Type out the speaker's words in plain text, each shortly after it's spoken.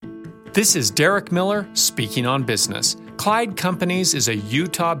This is Derek Miller speaking on business. Clyde Companies is a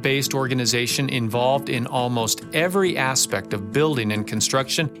Utah-based organization involved in almost every aspect of building and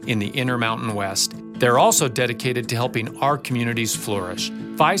construction in the Intermountain West. They're also dedicated to helping our communities flourish.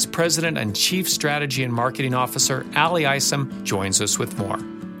 Vice President and Chief Strategy and Marketing Officer Allie Isom joins us with more.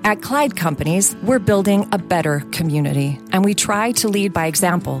 At Clyde Companies, we're building a better community, and we try to lead by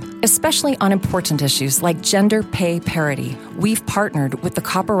example, especially on important issues like gender pay parity. We've partnered with the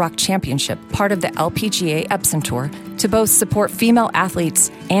Copper Rock Championship, part of the LPGA Epson Tour, to both support female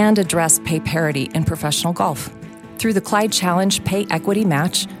athletes and address pay parity in professional golf. Through the Clyde Challenge Pay Equity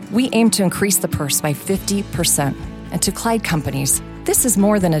Match, we aim to increase the purse by 50%. And to Clyde Companies, this is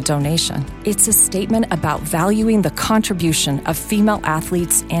more than a donation. It's a statement about valuing the contribution of female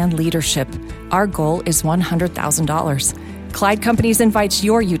athletes and leadership. Our goal is $100,000. Clyde Companies invites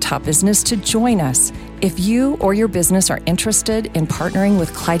your Utah business to join us. If you or your business are interested in partnering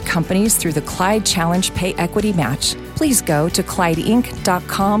with Clyde Companies through the Clyde Challenge Pay Equity Match, please go to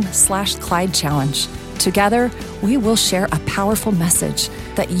clydeinc.com/Clyde Challenge. Together, we will share a powerful message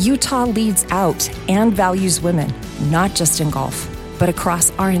that Utah leads out and values women, not just in golf, but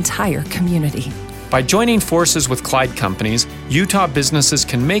across our entire community. By joining forces with Clyde Companies, Utah businesses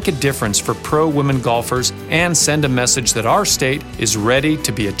can make a difference for pro-women golfers and send a message that our state is ready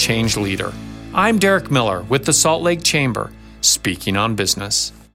to be a change leader. I'm Derek Miller with the Salt Lake Chamber, speaking on business.